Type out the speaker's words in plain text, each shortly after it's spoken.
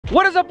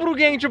What is up, Puru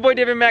Gang? It's your boy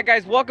David Matt,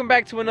 guys. Welcome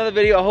back to another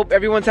video. I hope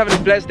everyone's having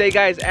a blessed day,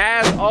 guys.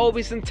 As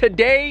always, and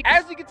today,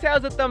 as you can tell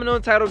as the thumbnail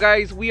and title,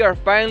 guys, we are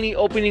finally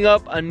opening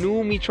up a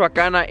new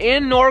Michoacana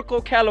in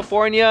Norco,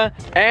 California.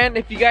 And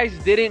if you guys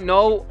didn't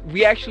know,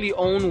 we actually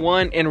own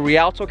one in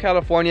Rialto,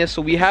 California.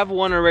 So we have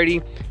one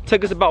already.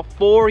 Took us about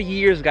 4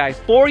 years, guys.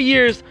 4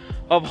 years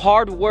of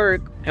hard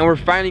work, and we're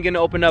finally gonna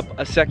open up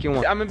a second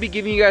one. I'm gonna be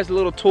giving you guys a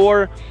little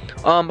tour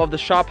of the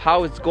shop,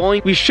 how it's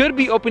going. We should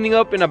be opening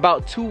up in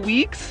about 2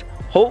 weeks.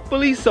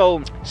 Hopefully.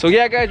 So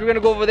yeah, guys, we're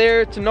gonna go over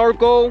there to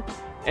Norco,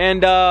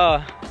 and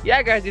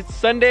yeah, guys, it's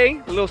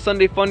Sunday, a little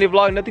Sunday fun day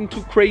vlog, nothing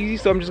too crazy.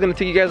 So I'm just gonna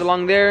take you guys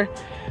along there,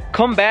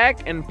 come back,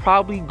 and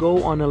probably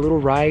go on a little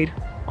ride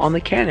on the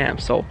Can-Am.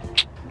 So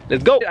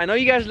let's go. I know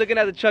you guys looking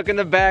at the truck in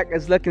the back.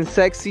 It's looking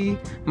sexy.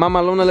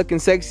 Mama Luna looking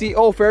sexy.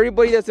 Oh, for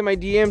everybody that's in my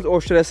DMs,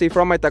 or should I say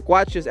from my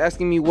taquaches,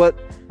 asking me what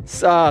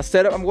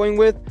setup I'm going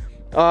with,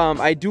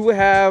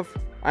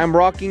 I'm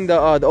rocking the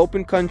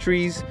Open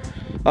Countries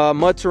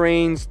mud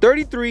terrains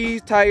 33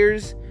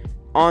 tires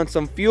on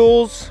some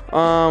fuels.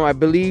 I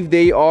believe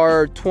they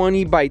are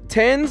 20 by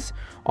 10s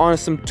on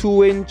some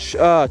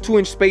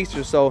 2-inch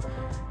spacers. So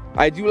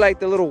I do like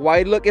the little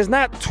wide look. It's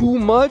not too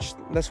much.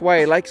 That's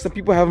why I like. Some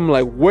people have them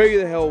like way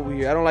the hell over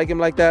here. I don't like him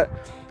like that.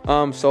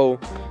 So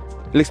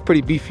it looks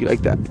pretty beefy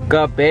like that.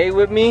 Got Bae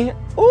with me.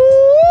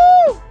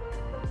 Ooh,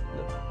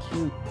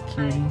 cute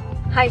cutie.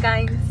 Hi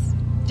guys.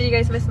 Did you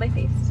guys miss my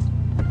face?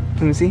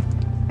 Let me see.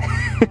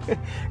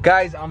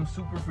 Guys, I'm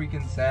super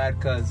freaking sad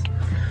because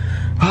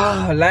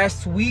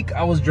last week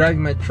I was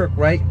driving my truck,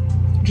 right?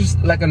 Just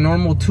like a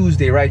normal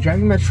Tuesday, right?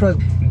 Driving my truck.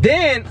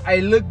 Then I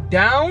looked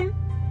down.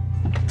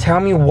 Tell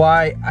me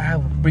why I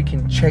have a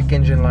freaking check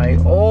engine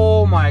light.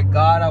 Oh my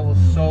god, I was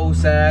so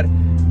sad.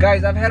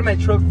 Guys, I've had my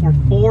truck for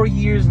 4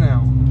 years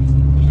now,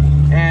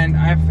 and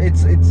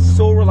it's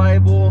so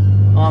reliable.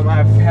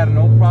 I've had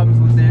no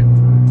problems with it,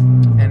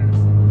 and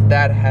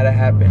that had to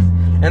happen.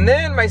 And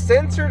then my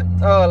sensor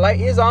light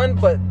is on,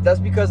 but that's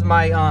because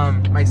my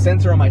my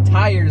sensor on my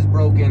tire is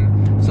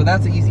broken. So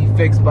that's an easy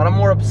fix, but I'm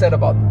more upset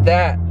about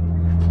that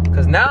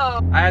because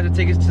now I have to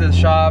take it to the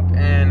shop,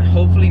 and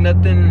hopefully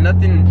nothing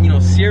you know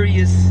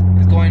serious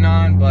is going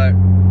on, but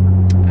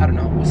I don't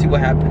know. We'll see what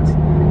happens.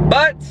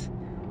 But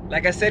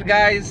like I said,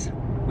 guys,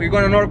 we're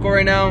going to Norco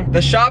right now.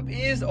 The shop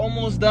is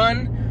almost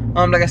done.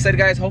 Like I said,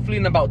 guys, hopefully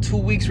in about 2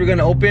 weeks we're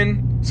gonna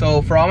open.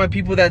 So for all my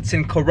people that's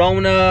in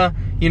Corona,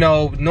 you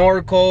know,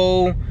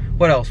 Norco,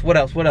 what else?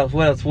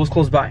 What's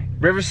close by?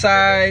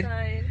 Riverside.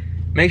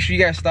 Make sure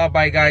you guys stop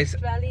by, guys.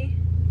 Valley,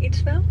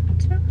 Eatsville?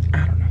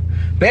 I don't know.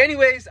 But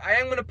anyways, I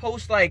am gonna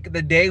post like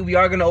the day we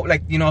are gonna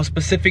like, you know, a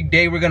specific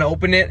day we're gonna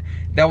open it.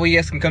 That way you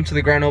guys can come to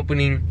the grand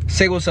opening.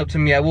 Say what's up to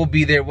me. I will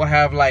be there. We'll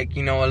have like,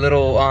 you know, a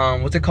little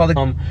what's it called?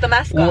 The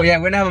mascot. Well, yeah,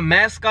 we're gonna have a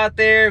mascot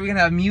there. We're gonna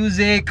have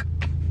music.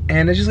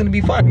 And it's just gonna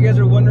be fun. If you guys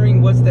are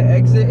wondering what's the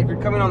exit, if you're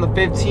coming on the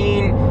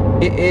 15,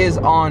 it is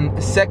on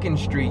 2nd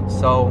Street.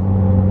 So,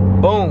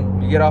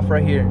 boom, you get off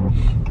right here.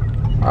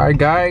 All right,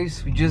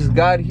 guys, we just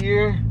got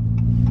here.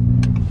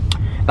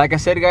 Like I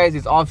said, guys,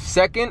 it's off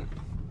 2nd,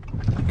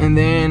 and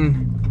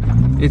then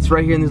it's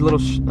right here in this little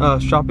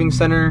shopping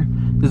center.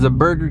 There's a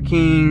Burger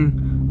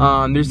King.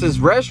 There's this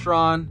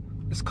restaurant.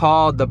 It's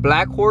called the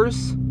Black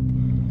Horse,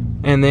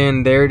 and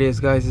then there it is,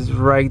 guys. It's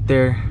right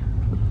there,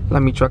 La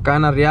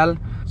Michoacana Real.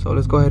 So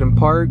let's go ahead and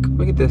park.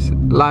 Look at this.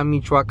 La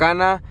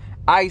Michoacana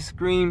ice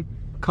cream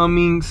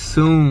coming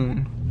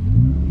soon.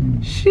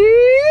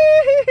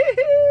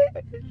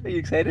 Are you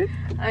excited?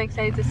 I'm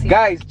excited to see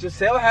Guys,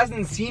 Giselle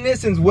hasn't seen it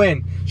since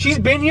when? She's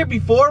been here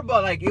before,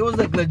 but like it was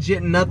like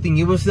legit nothing.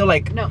 It was still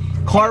like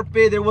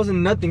carpet. There wasn't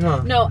nothing,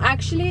 huh? No,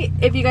 actually,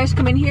 if you guys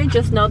come in here,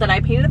 just know that I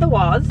painted the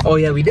walls. Oh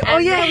yeah, we did. Oh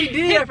yeah, we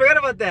did. I forgot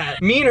about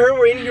that. Me and her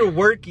were in here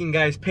working,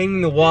 guys,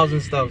 painting the walls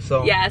and stuff.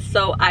 So yeah,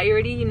 so I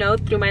already, you know,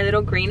 threw my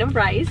little grain of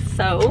rice.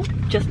 So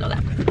just know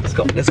that. Let's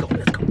go.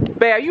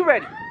 Bae, are you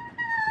ready?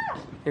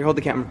 Here, hold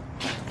the camera.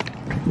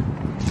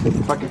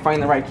 If I can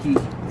find the right key.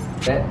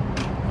 Bet.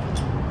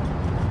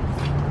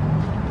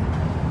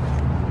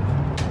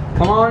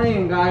 Come on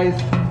in, guys.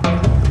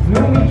 New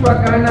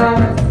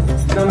Michoacana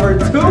number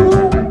 2.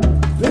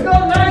 Look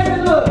how nice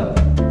it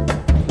looks.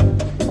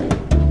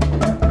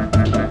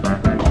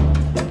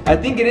 I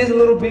think it is a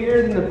little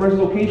bigger than the first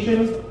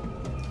location.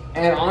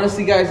 And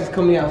honestly, guys, it's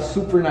coming out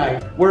super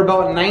nice. We're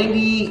about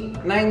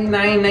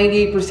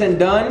 98%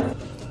 done.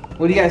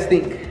 What do you guys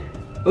think?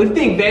 What do you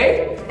think,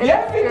 babe?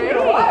 Yeah, it's been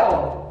a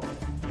while.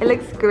 It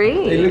looks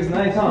great. It looks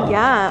nice, huh?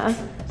 Yeah.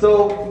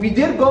 So we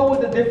did go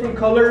with a different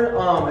color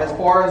as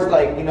far as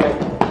like, you know,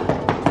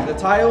 the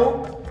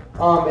tile.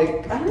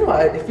 I don't know,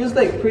 it feels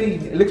like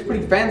it looks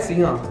pretty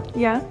fancy, huh?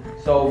 Yeah.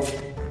 So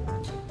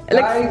it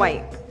looks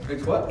white. It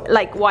looks what?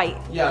 Like white.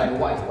 Yeah,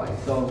 white.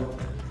 So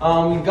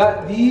we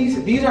got these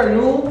are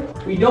new.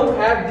 We don't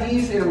have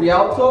these in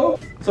Rialto.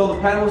 So the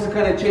plan was to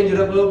kind of change it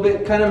up a little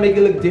bit, kind of make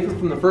it look different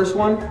from the first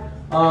one.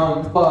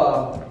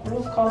 What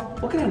was it called?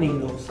 What can I name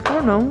those? I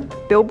don't know.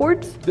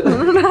 Billboards? I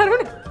don't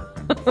know.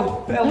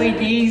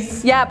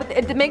 LEDs. Yeah, but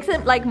it makes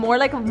it like more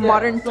like a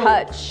modern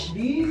touch.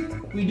 These,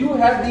 we do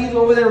have these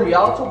over there in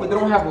Rialto, but they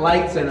don't have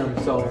lights in them,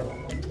 so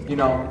you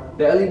know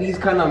the LEDs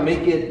kind of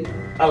make it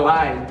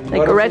alive. You know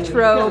like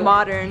retro,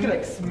 modern. You can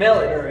like smell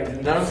it already.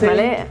 You know what I'm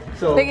saying?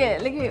 So look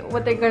at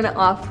what they're gonna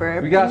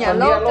offer. We got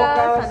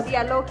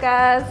Sandía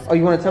locas. Oh,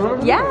 you want to tell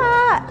them?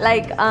 Yeah,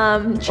 like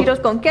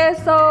Cheetos con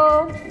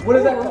queso. What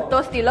is that called?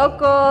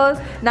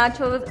 Tostilocos,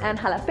 nachos and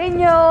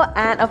jalapeno,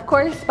 and of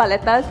course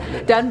paletas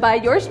done by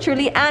yours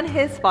truly and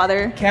his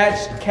father.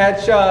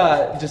 Catch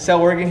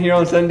Giselle working here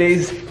on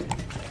Sundays.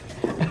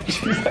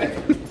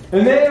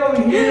 And then over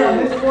here on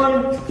this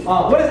one,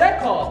 what is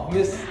that called,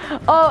 Miss?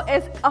 Oh,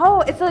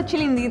 it's a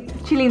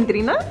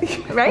chilindrina,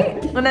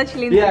 right? Una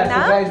chilindrina.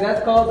 Yeah, so guys,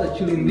 that's called a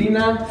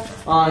chilindrina.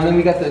 And then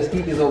we got the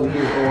esquites over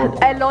here, or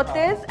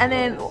elotes, and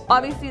then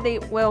obviously they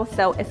will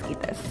sell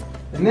esquites.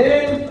 And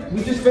then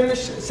we just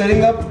finished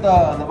setting up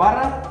the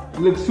barra.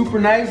 It looks super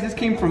nice. This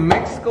came from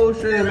Mexico,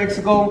 straight out of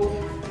Mexico.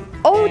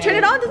 Oh, turn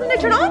it on! Doesn't it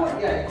turn on?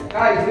 Yeah,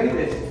 guys, look at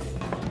this.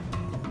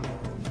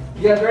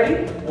 You guys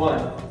ready?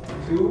 1,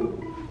 2.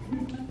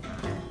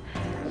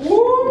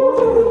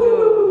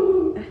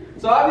 Woo!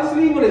 So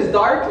obviously when it's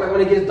dark, like when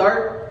it gets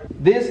dark,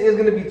 this is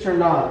gonna be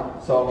turned on.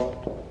 So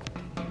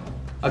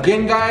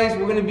again guys,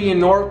 we're gonna be in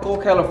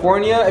Norco,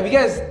 California. If you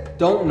guys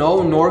don't know,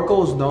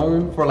 Norco is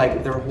known for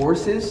like their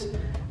horses.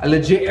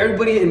 Legit,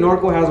 everybody in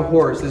Norco has a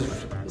horse.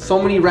 There's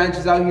so many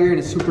ranches out here and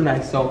it's super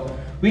nice. So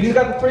we just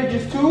got the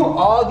fridges too.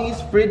 All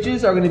these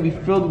fridges are gonna be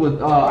filled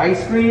with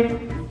ice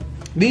cream.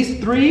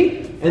 These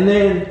 3, and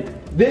then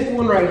this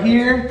one right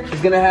here is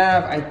gonna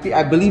have,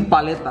 I believe,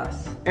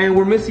 paletas. And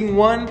we're missing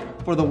one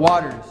for the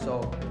water.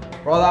 So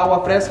for all the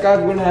agua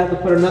frescas, we're gonna have to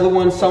put another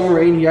one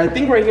somewhere in here. I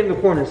think right here in the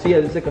corner. See,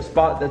 there's like a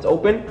spot that's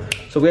open.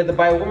 So we have to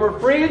buy one more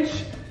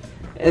fridge.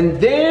 And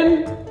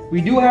then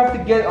we do have to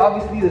get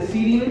obviously the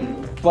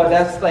seating, but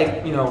that's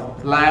like, you know,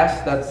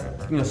 last, that's,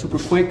 you know, super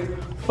quick.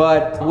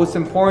 But what's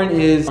important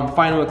is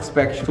final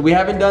inspection. So we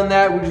haven't done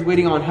that. We're just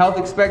waiting on health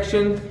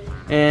inspection.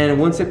 And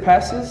once it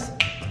passes,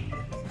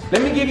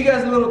 let me give you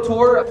guys a little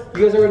tour.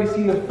 You guys already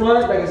seen the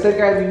front. Like I said,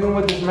 guys, we're doing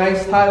with this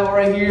nice tile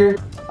right here.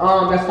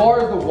 As far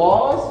as the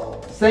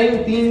walls,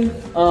 same thing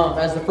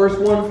as the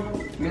first one.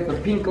 We got the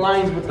pink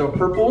lines with the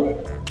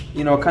purple.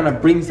 You know, kind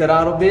of brings that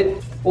out a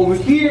bit. Over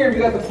here, we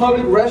got the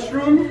public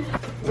restroom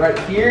right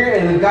here.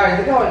 And then guys,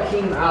 look how it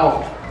came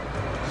out.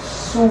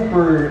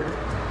 Super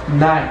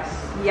nice.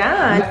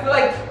 Yeah. I feel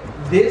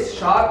like this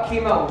shop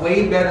came out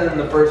way better than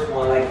the first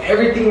one. Like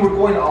everything, we're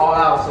going all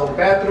out. So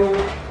bathroom.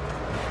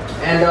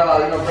 And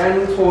you know, brand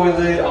new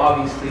toilet,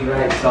 obviously,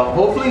 right? So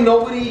hopefully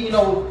nobody, you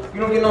know, you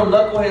don't get no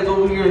knuckleheads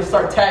over here and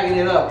start tagging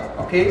it up.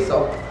 Okay,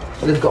 so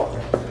let's go.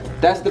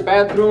 That's the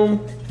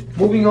bathroom.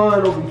 Moving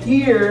on over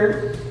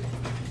here,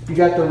 you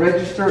got the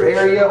register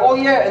area. Oh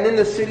yeah, and then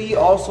the city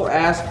also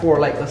asked for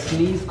like a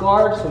sneeze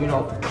guard. So you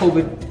know,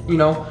 COVID, you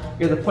know,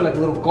 you have to put like a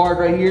little guard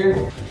right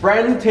here.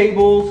 Brand new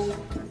tables.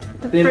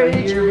 Then right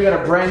here we got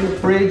a brand new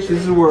fridge.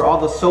 This is where all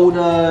the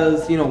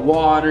sodas, you know,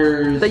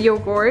 waters, the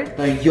yogurt,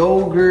 the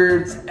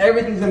yogurts,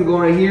 everything's gonna go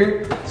right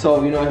here.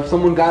 So you know, if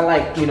someone got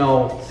like, you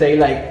know, say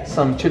like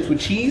some chips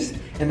with cheese,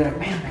 and they're like,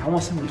 man, I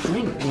want something to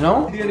drink, you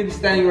know? They're gonna be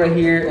standing right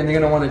here, and they're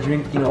gonna want to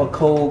drink, you know, a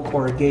Coke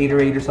or a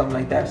Gatorade or something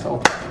like that.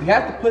 So we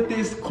have to put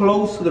this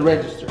close to the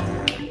register.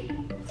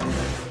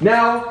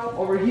 Now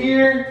over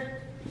here,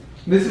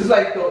 this is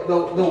like the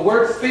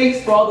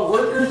workspace for all the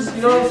workers,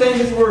 you know what I'm saying?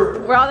 This is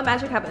where all the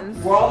magic happens.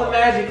 Where all the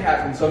magic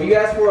happens. So if you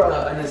ask for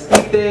an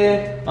esquite,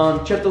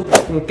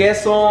 chetos con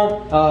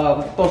queso,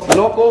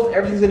 tostilocos,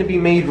 everything's gonna be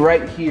made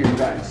right here,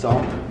 guys.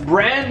 So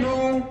brand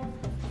new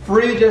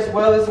fridge as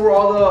well. This is where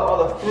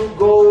all the fruit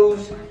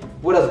goes.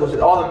 What else goes?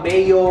 All the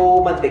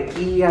mayo,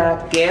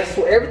 mantequilla,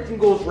 queso, everything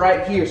goes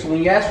right here. So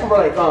when you ask for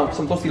like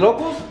some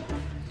tostilocos,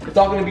 it's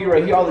all gonna be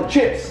right here. All the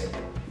chips.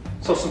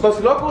 So some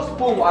tostilocos,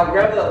 boom, I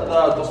grab the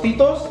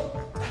tostitos,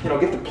 you know,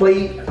 get the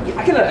plate.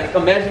 I can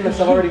imagine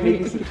myself already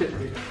making some chips.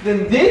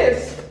 Then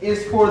this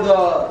is for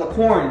the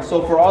corn.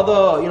 So for all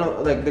the, you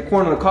know, like the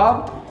corn on the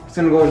cob, it's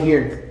gonna go in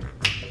here.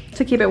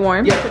 To keep it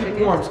warm? Yeah, to keep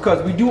it warm,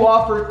 because we do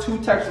offer 2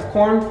 types of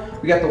corn.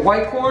 We got the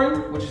white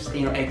corn, which is,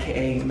 you know,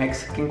 AKA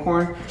Mexican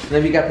corn. And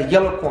then we got the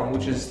yellow corn,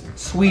 which is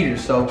sweeter.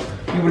 So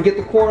you would get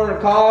the corn on the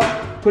cob,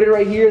 put it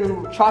right here, and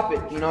then we'll chop it.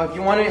 You know, if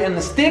you want it in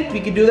the stick,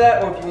 we could do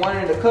that. Or if you want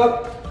it in the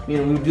cup, you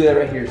know, we do that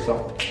right here.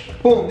 So,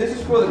 boom, this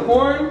is for the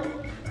corn.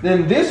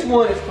 Then this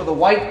one is for the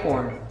white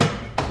corn.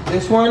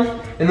 This one.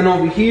 And then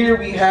over here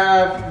we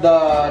have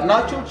the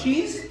nacho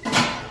cheese.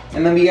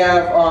 And then we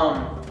have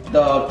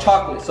the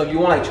chocolate. So if you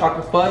want like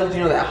chocolate fudge, you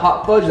know, that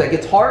hot fudge that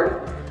gets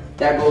hard,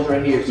 that goes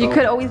right here. So, you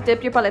could always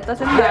dip your paletas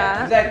in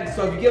that. Exactly.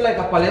 So if you get like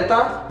a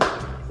paleta,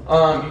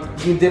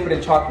 you can dip it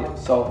in chocolate.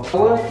 So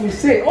what else can we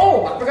say?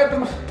 Oh, I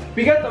forgot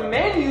we got the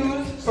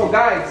menus. So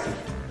guys,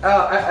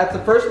 at the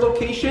first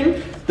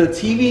location, the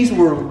TVs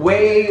were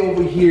way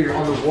over here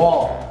on the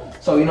wall.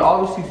 So, you know,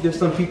 obviously there's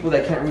some people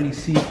that can't really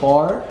see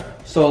far.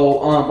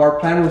 So our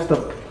plan was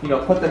to you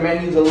know, put the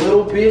menus a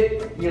little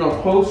bit, you know,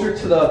 closer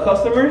to the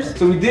customers.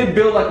 So we did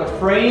build like a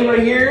frame right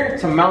here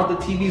to mount the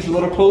TVs a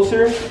little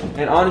closer.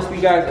 And honestly,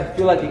 guys, I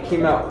feel like it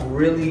came out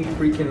really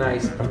freaking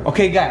nice.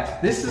 Okay, guys,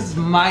 this is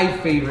my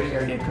favorite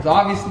area because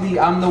obviously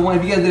I'm the one,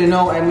 if you guys didn't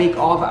know, I make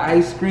all the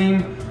ice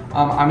cream.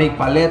 I make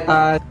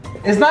paletas.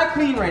 It's not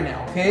clean right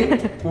now, okay?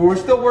 But we're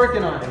still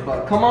working on it,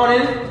 but come on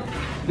in.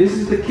 This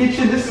is the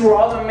kitchen. This is where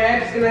all the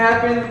magic's gonna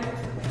happen.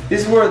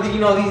 This is where the, you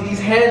know, these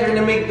hands are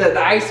gonna make the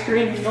ice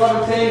cream, you know what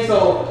I'm saying?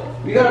 So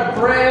we got a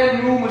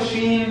brand new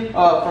machine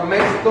from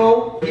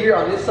Mexico. Here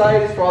on this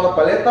side is for all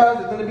the paletas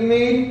that's gonna be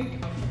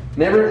made.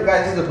 Never,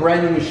 guys, this is a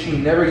brand new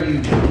machine, never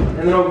used.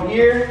 And then over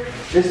here,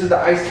 this is the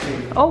ice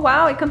cream. Oh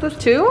wow, it comes with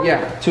two?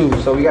 Yeah, two.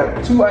 So we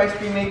got 2 ice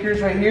cream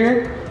makers right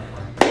here.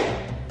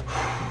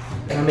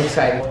 And I'm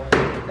excited.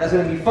 That's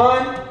gonna be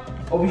fun.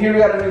 Over here we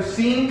got a new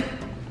sink,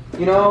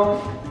 you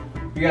know.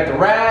 We got the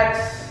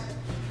racks.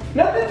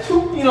 Nothing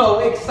too, you know,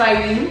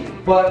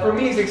 exciting, but for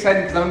me it's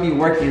exciting because I'm gonna be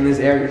working in this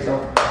area. So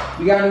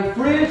we got a new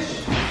fridge,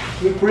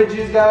 new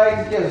fridges,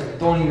 guys. You guys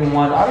don't even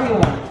want, I don't even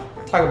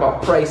want to talk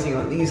about pricing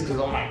on these because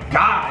oh my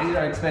God, these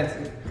are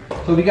expensive.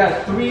 So we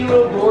got 3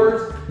 little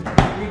doors,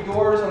 3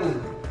 doors on this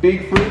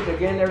big fridge.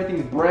 Again,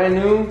 everything's brand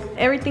new.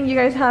 Everything you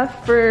guys have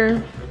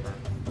for...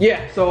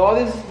 Yeah, so all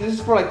this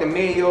is for like the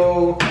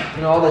mayo,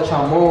 you know, all the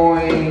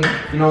chamoy,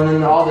 you know, and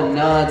then all the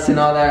nuts and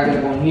all that are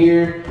gonna go in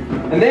here.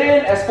 And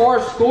then as far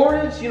as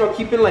storage, you know,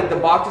 keeping like the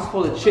boxes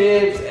full of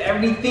chips,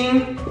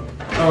 everything.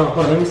 Hold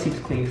on, let me see if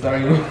it's clean.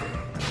 Sorry.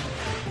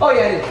 Oh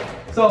yeah, it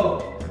is.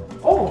 So,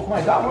 oh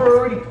my God, we're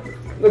already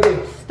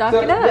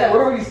stocking up. Yeah,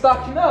 we're already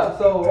stocking up.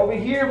 So over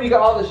here we got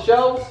all the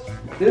shelves.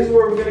 This is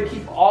where we're gonna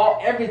keep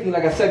everything.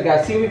 Like I said,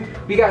 guys, see,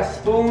 we got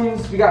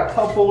spoons, we got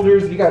cup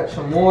holders, we got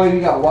chamoy,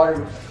 we got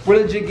water. We're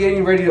legit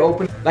getting ready to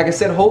open. Like I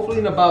said, hopefully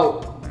in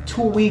about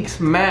 2 weeks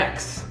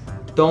max.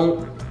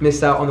 Don't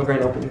miss out on the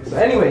grand opening. So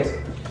anyways,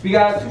 we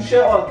got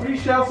 3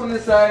 shelves on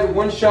this side,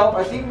 1 shelf.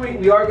 I think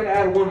we are gonna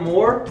add 1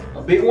 more,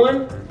 a big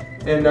one.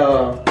 And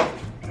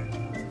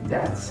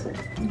that's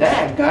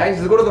that, guys.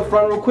 Let's go to the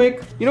front real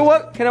quick. You know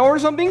what? Can I order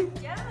something?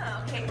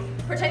 Yeah, okay.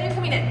 Pretend you're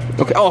coming in.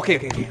 Okay, oh,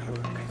 okay.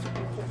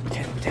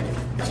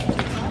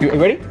 You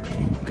ready?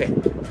 Okay.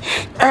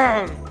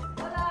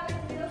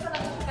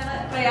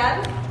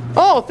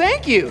 Oh,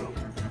 thank you.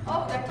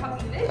 Oh, they're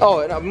talking this?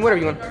 Oh, no, whatever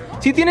you want.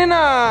 ¿Sí tienen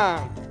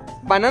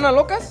banana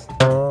locas?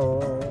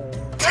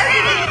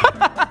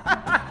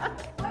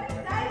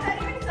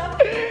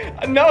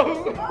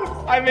 No,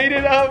 I made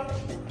it up.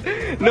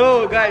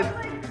 No, guys,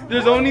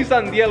 there's only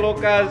sandia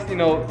locas, you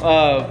know,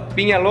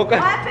 piña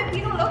locas. Ah,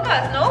 pepino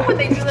locas, no? When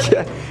they do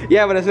the...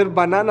 Yeah, but I said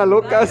banana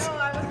locas. I know,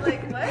 I was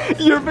like, what?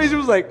 Your face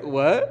was like,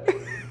 what?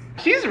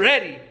 She's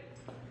ready.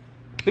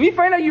 Let me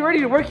find out you're ready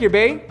to work here,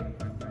 babe.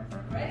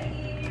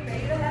 Ready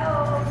to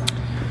help.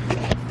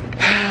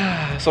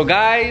 So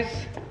guys,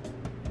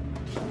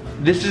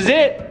 this is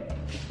it.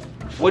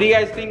 What do you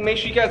guys think? Make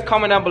sure you guys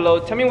comment down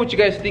below. Tell me what you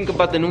guys think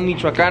about the new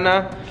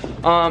Michoacana.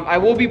 I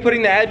will be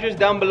putting the address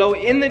down below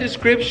in the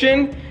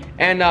description.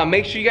 And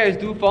make sure you guys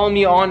do follow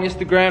me on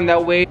Instagram.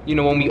 That way, you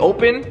know, when we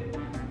open,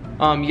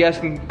 you guys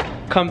can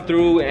come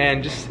through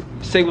and just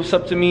say what's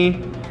up to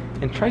me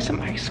and try some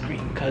ice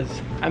cream, because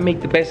I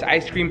make the best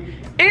ice cream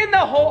in the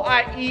whole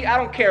IE. I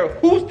don't care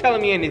who's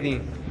telling me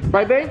anything.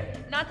 Right, babe?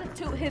 Not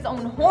to toot his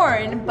own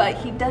horn, but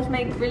he does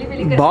make really,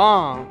 really good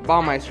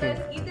Bomb ice cream.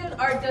 Either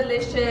are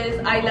delicious.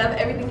 I love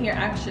everything here,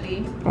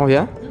 actually. Oh,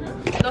 yeah?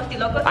 Los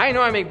Tilocos. I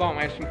know I make bomb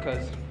ice cream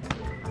because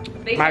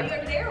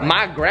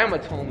my grandma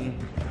told me.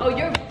 Oh,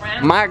 your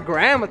grandma? My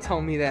grandma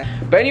told me that.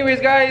 But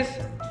anyways, guys,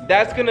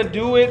 that's gonna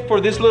do it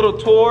for this little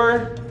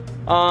tour.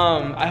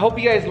 I hope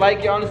you guys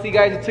like it. Honestly,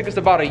 guys, it took us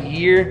about a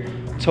year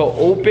to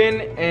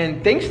open,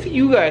 and thanks to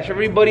you guys,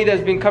 everybody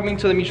that's been coming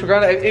to the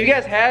Michoacana. If you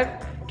guys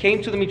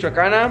came to the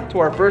Michoacana, to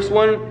our first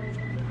one,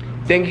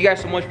 thank you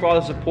guys so much for all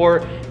the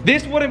support.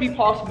 This wouldn't be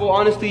possible,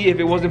 honestly, if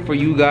it wasn't for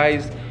you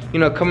guys, you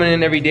know, coming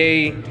in every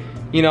day,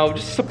 you know,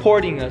 just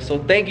supporting us. So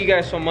thank you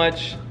guys so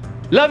much.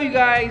 Love you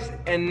guys.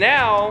 And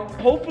now,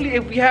 hopefully,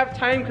 if we have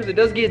time, because it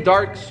does get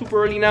dark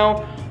super early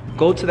now,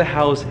 go to the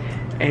house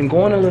and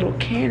go on a little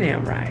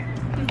Can-Am ride.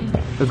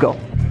 Let's go.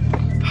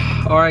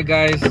 All right,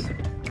 guys,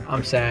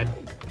 I'm sad.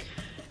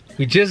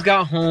 We just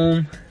got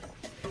home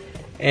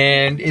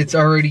and it's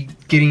already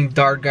getting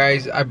dark,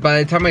 guys.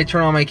 By the time I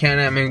turn on my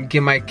Can-Am and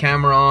get my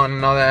camera on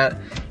and all that,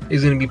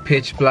 it's gonna be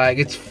pitch black.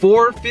 It's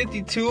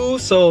 4:52,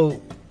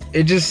 so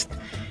it just,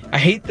 I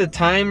hate the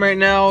time right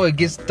now. It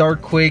gets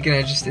dark quick and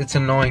it's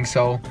annoying.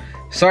 So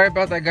sorry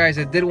about that, guys.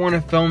 I did want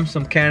to film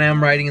some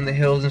Can-Am riding in the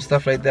hills and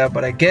stuff like that,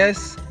 but I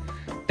guess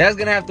that's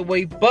gonna have to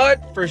wait.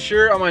 But for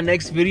sure, on my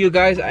next video,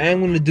 guys, I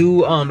am gonna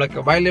do like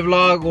a baile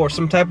vlog or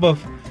some type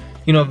of,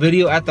 you know,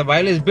 video at the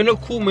baile. It's been a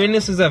cool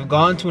minute since I've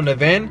gone to an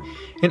event,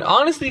 and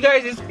honestly,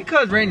 guys, it's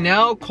because right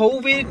now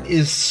COVID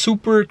is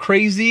super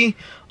crazy.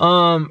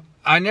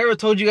 I never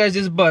told you guys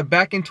this, but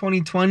back in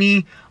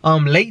 2020,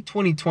 late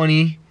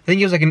 2020, I think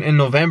it was like in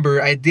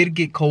November, I did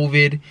get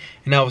COVID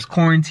and I was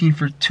quarantined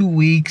for 2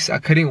 weeks. I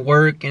couldn't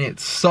work and it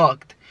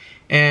sucked.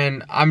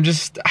 and I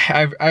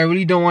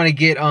really don't want to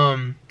get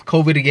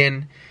COVID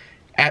again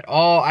at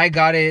all. I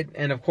got it,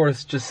 and of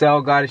course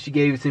Giselle got it. She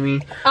gave it to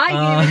me.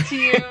 I gave it to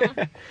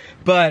you.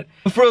 But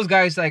for those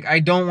guys, like, I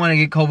don't want to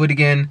get COVID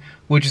again,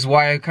 which is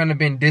why I've kind of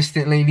been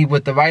distant lately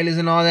with the bailes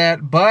and all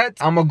that. But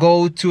I'm gonna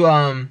go to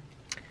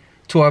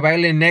a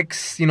baile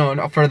next, you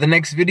know, for the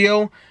next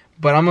video.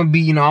 But I'm gonna be,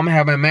 you know, I'm gonna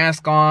have my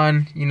mask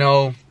on, you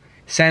know,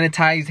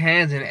 sanitized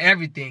hands and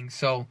everything.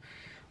 So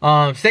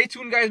stay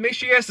tuned, guys. Make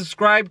sure you guys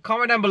subscribe,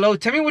 comment down below,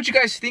 tell me what you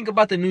guys think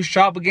about the new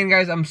shop. Again,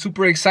 guys, I'm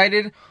super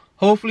excited.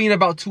 Hopefully in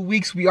about 2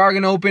 weeks we are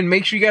gonna open.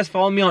 Make sure you guys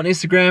follow me on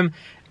Instagram.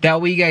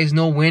 That way you guys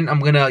know when I'm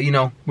gonna, you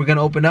know, we're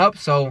gonna open up.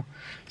 So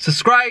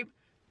subscribe,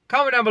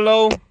 comment down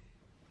below.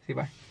 Say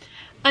bye.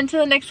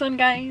 Until the next one,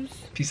 guys.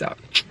 Peace out.